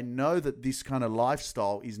 I know that this kind of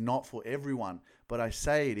lifestyle is not for everyone, but I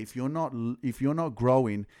say it, if you're not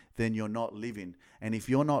growing, then you're not living. And if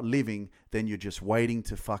you're not living, then you're just waiting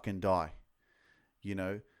to fucking die. You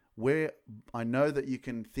know, where I know that you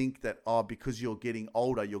can think that, oh, because you're getting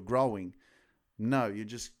older, you're growing. No, you're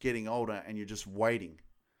just getting older and you're just waiting.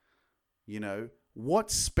 You know,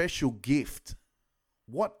 what special gift,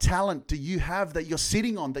 what talent do you have that you're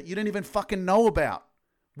sitting on that you don't even fucking know about?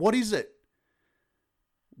 What is it?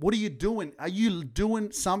 What are you doing? Are you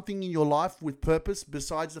doing something in your life with purpose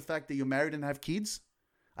besides the fact that you're married and have kids?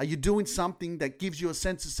 Are you doing something that gives you a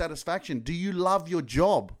sense of satisfaction? Do you love your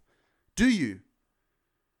job? Do you?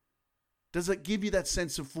 Does it give you that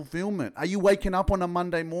sense of fulfillment? Are you waking up on a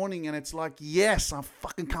Monday morning and it's like, yes, I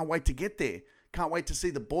fucking can't wait to get there. Can't wait to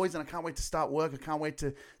see the boys and I can't wait to start work. I can't wait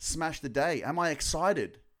to smash the day. Am I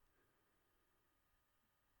excited?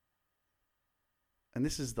 And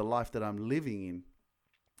this is the life that I'm living in.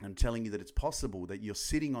 I'm telling you that it's possible, that you're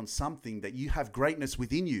sitting on something, that you have greatness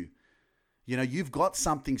within you. You know, you've got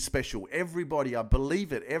something special. Everybody, I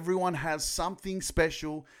believe it. Everyone has something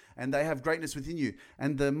special and they have greatness within you.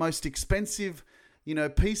 And the most expensive, you know,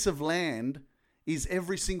 piece of land is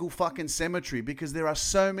every single fucking cemetery, because there are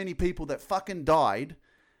so many people that fucking died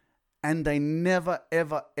and they never,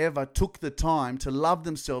 ever, ever took the time to love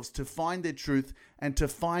themselves, to find their truth and to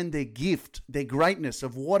find their gift, their greatness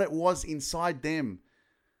of what it was inside them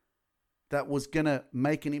that was going to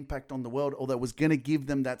make an impact on the world, or that was going to give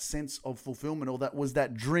them that sense of fulfillment, or that was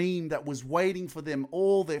that dream that was waiting for them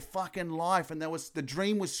all their fucking life. And the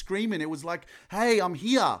dream was screaming. It was like, hey, I'm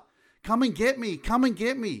here. Come and get me. Come and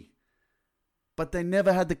get me. But they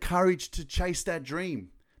never had the courage to chase that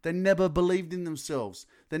dream. They never believed in themselves.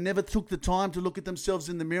 They never took the time to look at themselves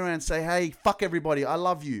in the mirror and say, hey, fuck everybody. I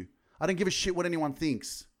love you. I don't give a shit what anyone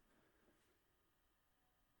thinks.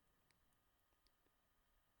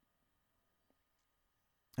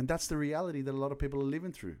 And that's the reality that a lot of people are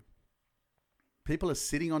living through. People are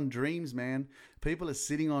sitting on dreams, man. People are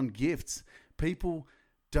sitting on gifts. People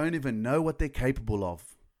don't even know what they're capable of.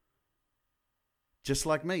 Just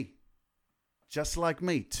like me. Just like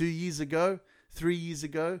me. 2 years ago, 3 years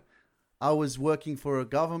ago, I was working for a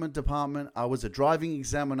government department. I was a driving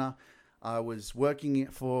examiner. I was working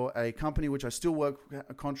for a company which I still work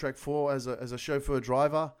a contract for as a chauffeur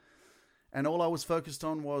driver. And all I was focused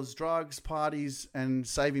on was drugs, parties, and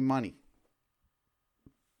saving money.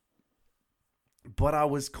 But I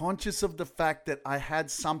was conscious of the fact that I had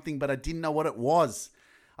something, but I didn't know what it was.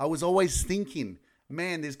 I was always thinking,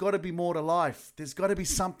 man, there's got to be more to life. There's got to be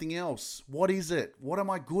something else. What is it? What am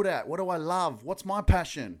I good at? What do I love? What's my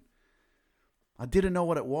passion? I didn't know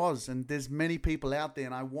what it was. And there's many people out there,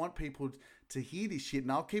 and I want people to hear this shit,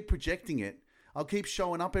 and I'll keep projecting it. I'll keep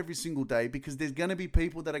showing up every single day because there's going to be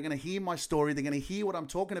people that are going to hear my story. They're going to hear what I'm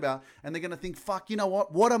talking about, and they're going to think, fuck, you know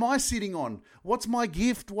what? What am I sitting on? What's my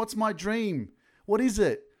gift? What's my dream? What is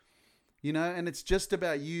it? You know, and it's just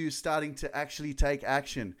about you starting to actually take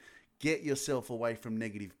action. Get yourself away from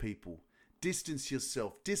negative people. Distance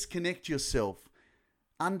yourself. Disconnect yourself.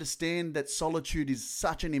 Understand that solitude is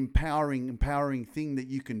such an empowering thing that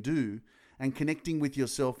you can do. And connecting with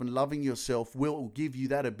yourself and loving yourself will give you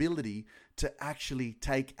that ability to actually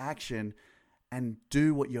take action and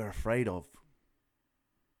do what you're afraid of.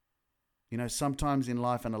 You know, sometimes in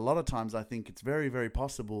life, and a lot of times I think it's very, very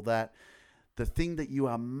possible that the thing that you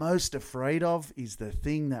are most afraid of is the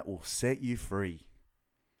thing that will set you free.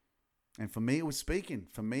 And for me, it was speaking.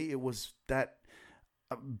 For me, it was that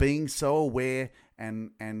being so aware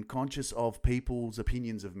and conscious of people's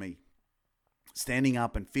opinions of me. Standing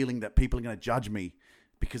up and feeling that people are going to judge me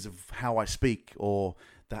because of how I speak, or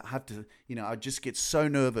that I have to, you know, I just get so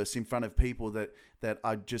nervous in front of people that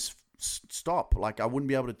I just stop. Like I wouldn't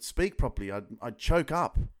be able to speak properly. I'd choke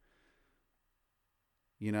up,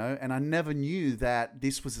 you know, and I never knew that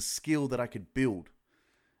this was a skill that I could build,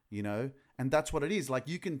 you know, and that's what it is. Like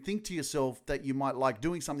you can think to yourself that you might like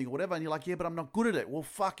doing something or whatever, and you're like, yeah, but I'm not good at it. Well,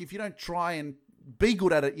 fuck, if you don't try and be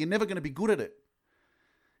good at it, you're never going to be good at it.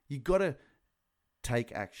 You got to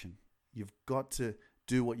take action. You've got to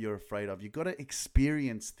do what you're afraid of. You've got to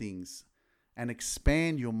experience things and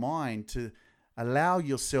expand your mind to allow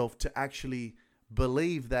yourself to actually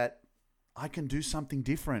believe that I can do something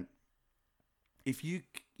different. If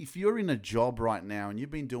you're in a job right now and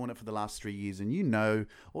you've been doing it for the last 3 years and you know,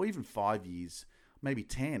 or even 5 years, maybe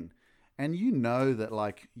 10, and you know that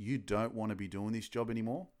like you don't want to be doing this job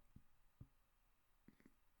anymore,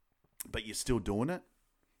 but you're still doing it,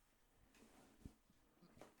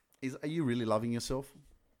 are you really loving yourself?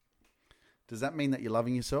 Does that mean that you're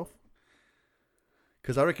loving yourself?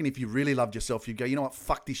 Because I reckon if you really loved yourself, you'd go, you know what,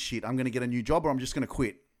 fuck this shit. I'm going to get a new job or I'm just going to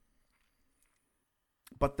quit.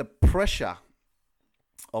 But the pressure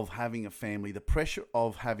of having a family, the pressure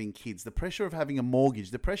of having kids, the pressure of having a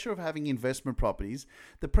mortgage, the pressure of having investment properties,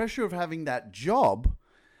 the pressure of having that job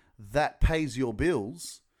that pays your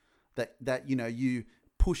bills, that you know, you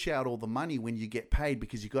push out all the money when you get paid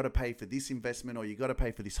because you got to pay for this investment, or you got to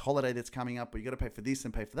pay for this holiday that's coming up, or you got to pay for this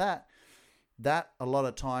and pay for that. That a lot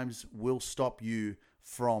of times will stop you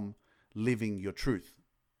from living your truth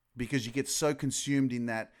because you get so consumed in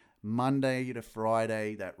that Monday to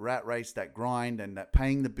Friday, that rat race, that grind, and that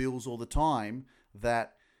paying the bills all the time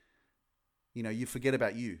that, you know, you forget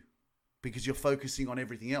about you because you're focusing on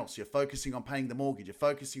everything else. You're focusing on paying the mortgage. You're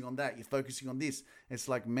focusing on that. You're focusing on this. It's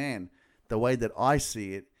like, man, the way that I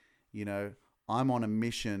see it, you know, I'm on a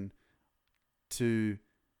mission to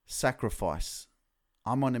sacrifice.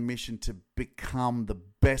 I'm on a mission to become the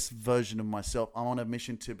best version of myself. I'm on a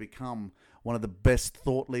mission to become one of the best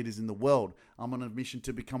thought leaders in the world. I'm on a mission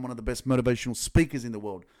to become one of the best motivational speakers in the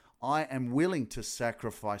world. I am willing to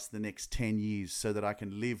sacrifice the next 10 years so that I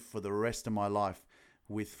can live for the rest of my life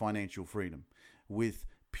with financial freedom, with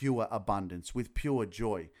pure abundance, with pure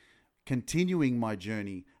joy, continuing my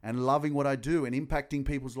journey and loving what I do and impacting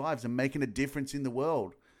people's lives and making a difference in the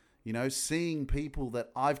world. You know, seeing people that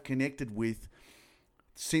I've connected with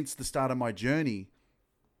since the start of my journey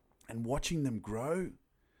and watching them grow.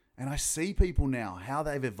 And I see people now, how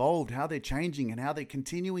they've evolved, how they're changing, and how they're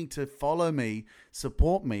continuing to follow me,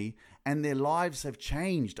 support me, and their lives have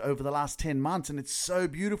changed over the last 10 months. And it's so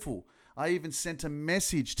beautiful. I even sent a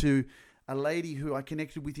message to a lady who I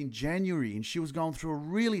connected with in January, and she was going through a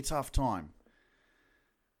really tough time.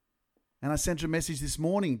 And I sent her a message this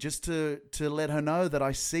morning just to let her know that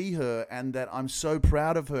I see her and that I'm so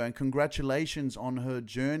proud of her, and congratulations on her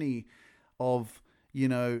journey of, you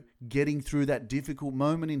know, getting through that difficult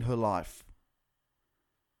moment in her life.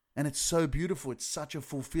 And it's so beautiful. It's such a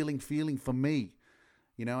fulfilling feeling for me,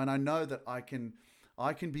 you know, and I know that I can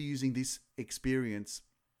be using this experience.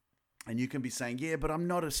 And you can be saying, yeah, but I'm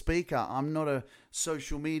not a speaker. I'm not a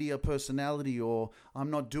social media personality, or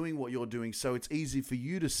I'm not doing what you're doing. So it's easy for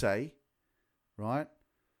you to say, right?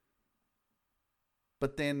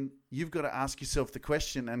 But then you've got to ask yourself the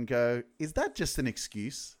question and go, is that just an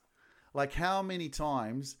excuse? Like, how many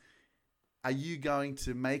times are you going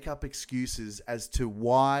to make up excuses as to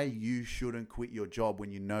why you shouldn't quit your job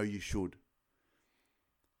when you know you should?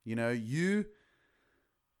 You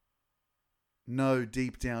know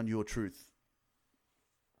deep down your truth.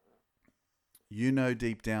 You know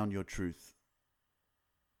deep down your truth.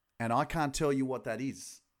 And I can't tell you what that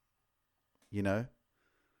is.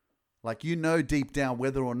 Like, deep down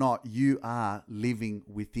whether or not you are living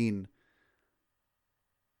within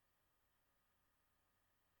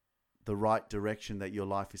the right direction that your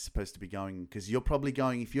life is supposed to be going. Because you're probably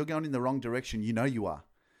if you're going in the wrong direction, you are.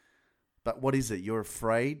 But what is it? You're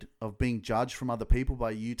afraid of being judged from other people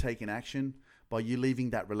by you taking action, by you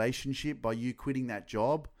leaving that relationship, by you quitting that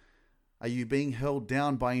job. Are you being held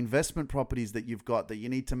down by investment properties that you've got that you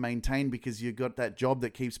need to maintain because you've got that job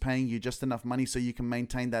that keeps paying you just enough money so you can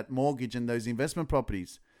maintain that mortgage and those investment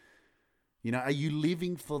properties? Are you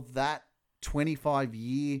living for that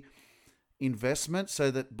 25-year investment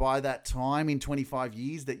so that by that time in 25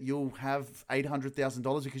 years that you'll have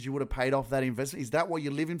 $800,000 because you would have paid off that investment? Is that what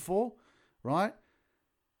you're living for? Right?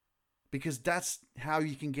 Because that's how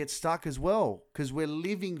you can get stuck as well. Because we're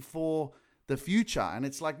living for the future. And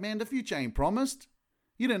it's like, man, the future ain't promised.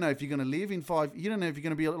 You don't know if you're going to live in 5. You don't know if you're going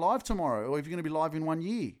to be alive tomorrow or if you're going to be alive in 1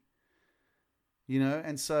 year.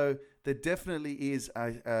 And so there definitely is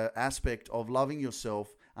a aspect of loving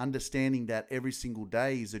yourself, understanding that every single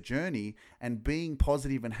day is a journey, and being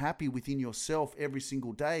positive and happy within yourself every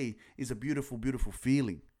single day is a beautiful, beautiful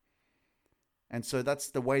feeling. And so that's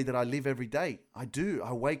the way that I live every day. I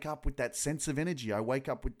wake up with that sense of energy. I wake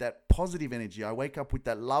up with that positive energy. I wake up with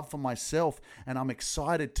that love for myself, and I'm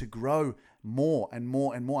excited to grow more and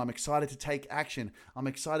more and more. I'm excited to take action. I'm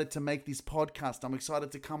excited to make this podcast. I'm excited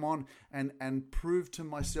to come on and prove to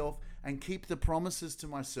myself and keep the promises to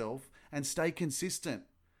myself and stay consistent,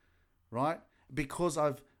 right? Because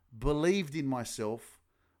I've believed in myself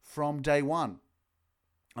from day one.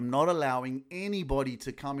 I'm not allowing anybody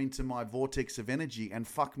to come into my vortex of energy and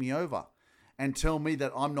fuck me over and tell me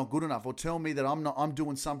that I'm not good enough, or tell me that I'm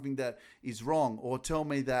doing something that is wrong, or tell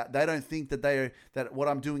me that they don't think that what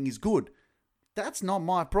I'm doing is good. That's not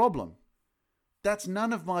my problem. That's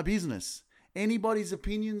none of my business. Anybody's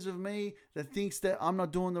opinions of me that thinks that I'm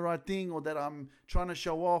not doing the right thing, or that I'm trying to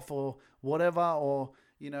show off or whatever, or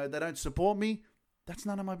they don't support me, that's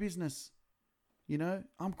none of my business.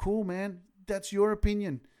 I'm cool, man. That's your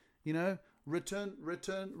opinion. Return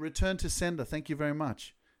to sender. Thank you very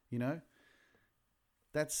much.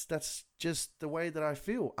 That's just the way that I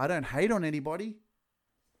feel. I don't hate on anybody.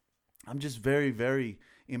 I'm just very, very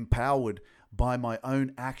empowered by my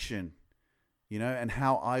own action, and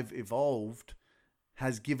how I've evolved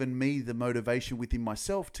has given me the motivation within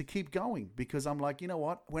myself to keep going, because I'm like, you know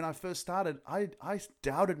what? When I first started, I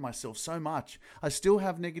doubted myself so much. I still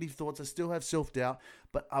have negative thoughts. I still have self-doubt,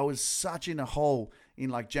 but I was such in a hole in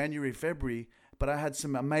like January, February, but I had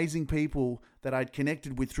some amazing people that I'd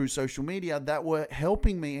connected with through social media that were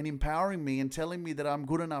helping me and empowering me and telling me that I'm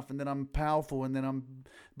good enough and that I'm powerful and that I'm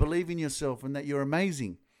believe in yourself and that you're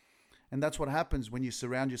amazing. And that's what happens when you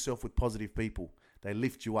surround yourself with positive people. They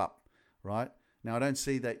lift you up, right? Now, I don't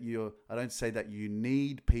say that you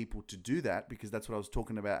need people to do that, because that's what I was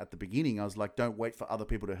talking about at the beginning. I was like, don't wait for other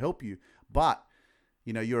people to help you. But,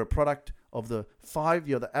 you're a product of the 5,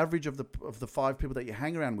 you're the average of the 5 people that you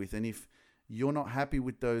hang around with. And if you're not happy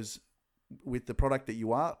with the product that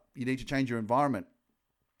you are, you need to change your environment.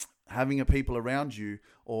 Having a people around you,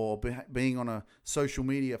 or being on a social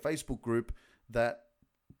media Facebook group that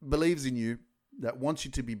believes in you, that wants you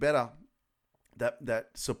to be better, that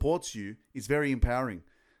supports you, is very empowering.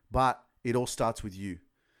 But it all starts with you.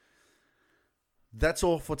 That's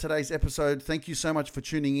all for today's episode. Thank you so much for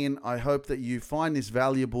tuning in. I hope that you find this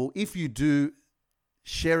valuable. If you do,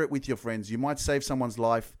 share it with your friends. You might save someone's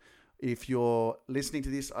life. If you're listening to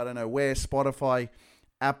this, I don't know where, Spotify,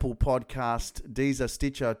 Apple Podcast, Deezer,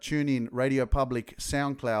 Stitcher, TuneIn, Radio Public,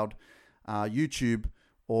 SoundCloud, YouTube,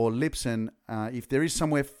 or Libsyn. If there is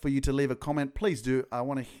somewhere for you to leave a comment, please do. I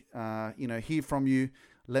want to hear from you.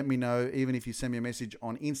 Let me know. Even if you send me a message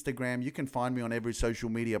on Instagram, you can find me on every social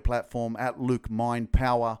media platform at Luke Mind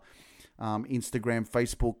Power. Instagram,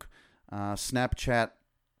 Facebook, Snapchat,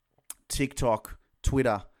 TikTok,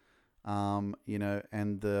 Twitter. As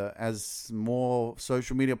more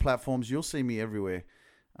social media platforms, you'll see me everywhere.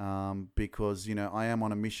 Because I am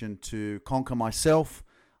on a mission to conquer myself.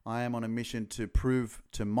 I am on a mission to prove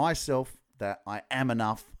to myself that I am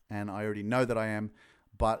enough, and I already know that I am,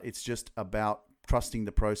 but it's just about trusting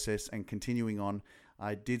the process and continuing on.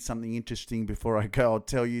 I did something interesting before I go. I'll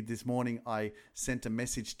tell you, this morning I sent a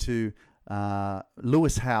message to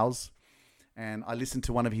Lewis Howes, And I listened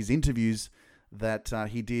to one of his interviews that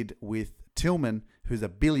he did with Tillman, who's a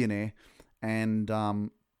billionaire, and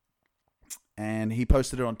he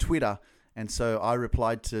posted it on Twitter. And so I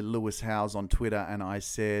replied to Lewis Howes on Twitter, and I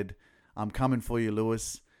said, "I'm coming for you,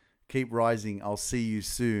 Lewis. Keep rising. I'll see you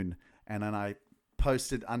soon." And then I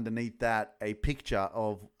posted underneath that a picture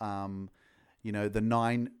of the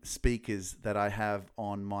 9 speakers that I have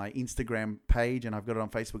on my Instagram page, and I've got it on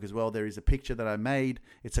Facebook as well. There is a picture that I made.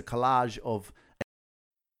 It's a collage of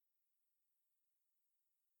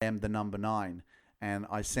the number 9. And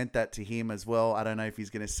I sent that to him as well. I don't know if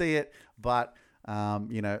he's going to see it, but,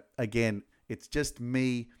 again, it's just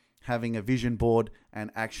me having a vision board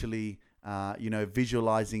and actually,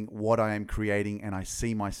 visualizing what I am creating. And I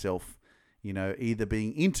see myself, either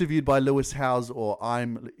being interviewed by Lewis Howes or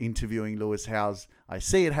I'm interviewing Lewis Howes. I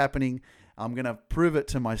see it happening. I'm going to prove it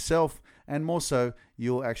to myself. And more so,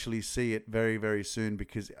 you'll actually see it very, very soon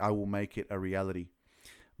because I will make it a reality.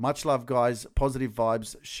 Much love, guys. Positive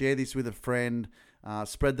vibes. Share this with a friend.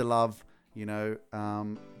 Spread the love.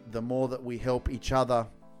 The more that we help each other,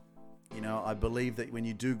 I believe that when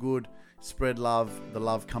you do good, spread love, the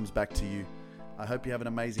love comes back to you. I hope you have an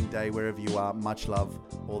amazing day wherever you are. Much love.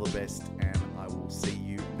 All the best. And I will see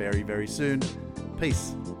you very, very soon.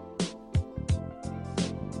 Peace.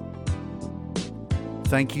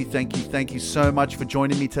 Thank you so much for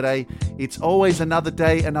joining me today. It's always another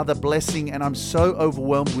day, another blessing, and I'm so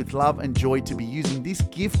overwhelmed with love and joy to be using this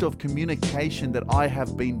gift of communication that I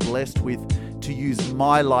have been blessed with to use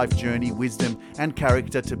my life journey, wisdom, and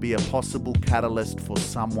character to be a possible catalyst for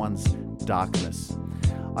someone's darkness.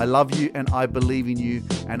 I love you and I believe in you,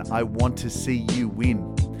 and I want to see you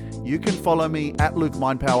win. You can follow me at Luke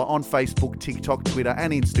Mindpower on Facebook, TikTok, Twitter,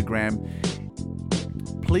 and Instagram.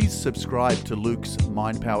 Please subscribe to Luke's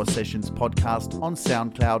Mind Power Sessions podcast on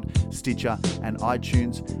SoundCloud, Stitcher, and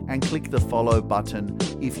iTunes, and click the follow button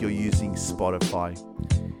if you're using Spotify.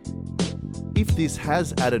 If this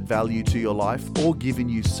has added value to your life or given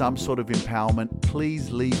you some sort of empowerment,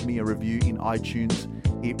 please leave me a review in iTunes.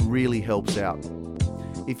 It really helps out.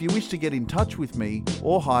 If you wish to get in touch with me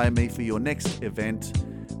or hire me for your next event,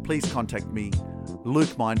 please contact me,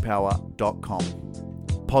 lukemindpower.com.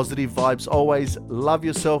 Positive vibes always. Love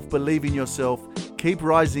yourself, believe in yourself, keep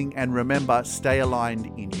rising, and remember, stay aligned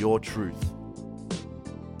in your truth.